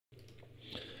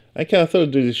Okay, I thought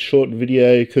I'd do this short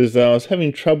video because I was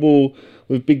having trouble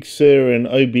with Big Sur and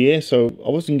OBS, so I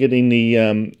wasn't getting the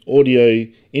audio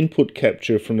input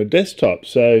capture from the desktop.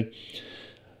 So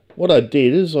what I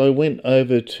did is I went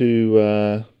over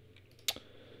to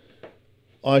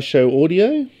iShowU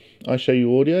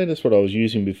audio. That's what I was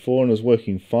using before, and it was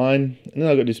working fine. And then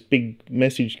I got this big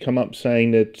message come up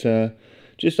saying that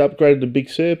just upgraded to Big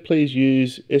Sur, please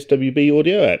use SWB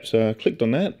audio app. So I clicked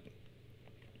on that.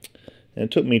 And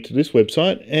it took me to this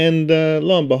website, and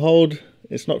lo and behold,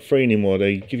 it's not free anymore.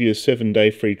 They give you a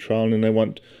 7-day free trial, and they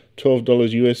want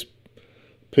 $12 US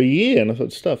per year. And I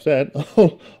thought, stuff that.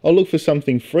 I'll look for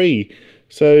something free.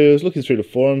 So I was looking through the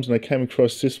forums, and I came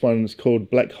across this one. It's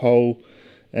called Blackhole,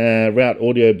 route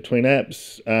audio between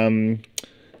apps.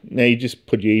 Now you just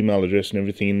put your email address and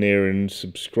everything in there, and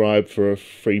subscribe for a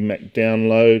free Mac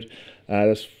download.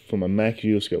 That's from a Mac. If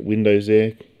you also got Windows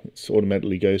there, it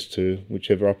automatically goes to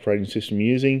whichever operating system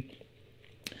you're using.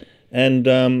 And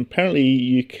apparently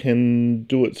you can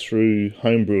do it through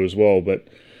Homebrew as well. But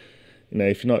you know,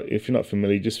 if you're not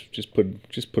familiar, just put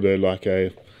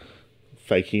a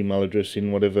fake email address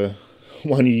in, whatever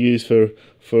one you use for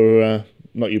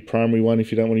not your primary one,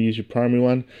 if you don't want to use your primary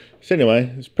one. So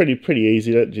anyway, it's pretty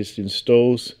easy. That just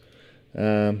installs.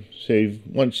 So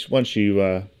once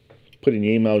you put in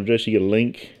your email address, you get a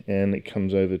link, and it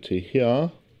comes over to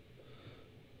here.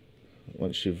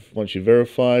 Once you've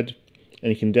verified,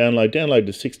 and you can download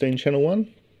the 16 channel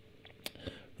one.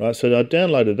 Right, so I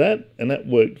downloaded that, and that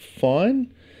worked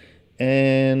fine.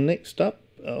 And next up,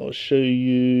 I'll show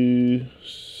you.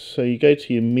 So you go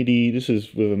to your Midi. This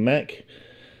is with a Mac.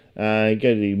 You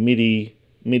go to the Midi.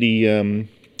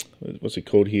 What's it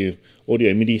called here?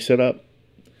 Audio Midi setup.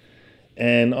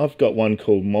 And I've got one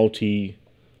called multi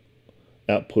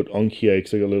output Onkyo,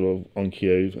 because I got a little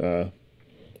Onkyo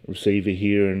receiver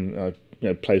here, and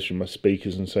plays through my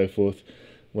speakers and so forth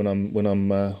when I'm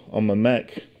on my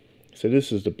Mac. So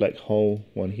this is the Blackhole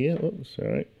one here. Oops,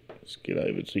 sorry. Let's get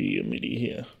over to your Midi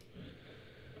here.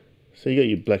 So you got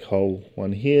your Blackhole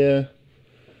one here.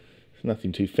 There's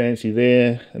nothing too fancy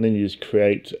there, and then you just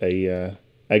create a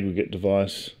aggregate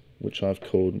device, which I've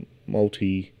called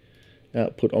multi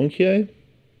output Onkyo.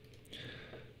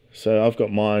 So I've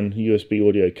got mine USB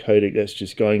audio codec that's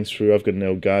just going through. I've got an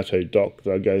Elgato dock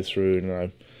that I go through, and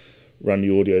I run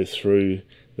the audio through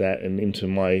that and into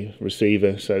my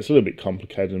receiver. So it's a little bit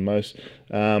complicated than most.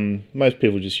 Most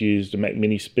people just use the Mac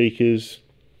Mini speakers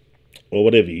or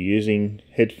whatever you're using.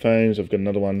 Headphones. I've got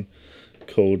another one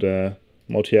called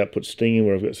multi-output Stinger,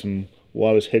 where I've got some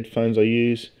wireless headphones I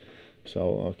use.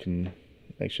 So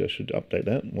I should update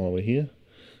that while we're here.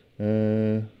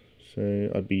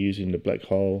 So I'd be using the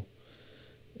Blackhole,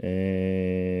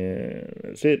 and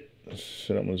that's it.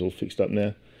 So that one's all fixed up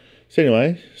now. So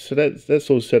anyway, so that's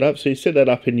all set up. So you set that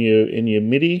up in your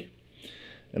Midi,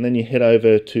 and then you head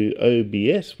over to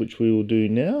OBS, which we will do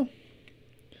now.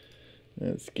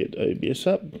 Let's get OBS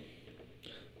up.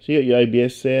 So you got your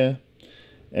OBS there,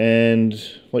 and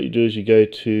what you do is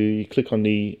you click on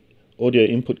the audio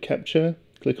input capture,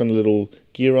 click on the little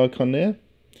gear icon there,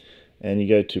 and you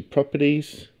go to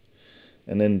properties,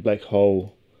 and then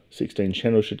Blackhole 16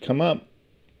 channel should come up,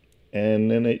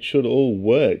 and then it should all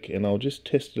work. And I'll just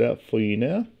test it out for you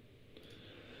now.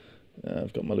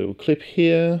 I've got my little clip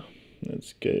here.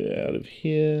 Let's go out of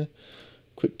here.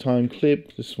 Quick time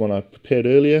clip. This is one I prepared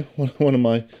earlier. One of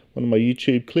my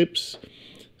YouTube clips.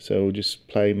 So we'll just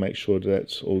play, make sure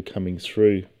that's all coming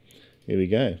through. Here we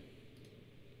go.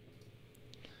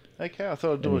 Okay, I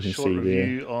thought I'd do a short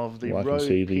review of the Rode. I can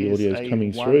see the audio is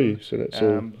coming through, so that's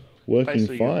all working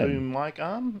fine. Boom mic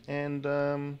arm, and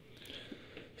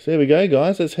so there we go,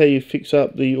 guys. That's how you fix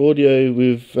up the audio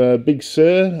with Big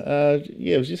Sur.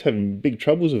 Yeah, I was just having big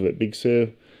troubles with it, Big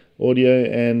Sur audio,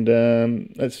 and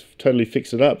that's totally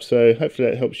fixed it up. So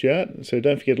hopefully that helps you out. So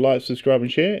don't forget to like, subscribe,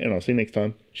 and share, and I'll see you next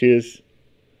time. Cheers.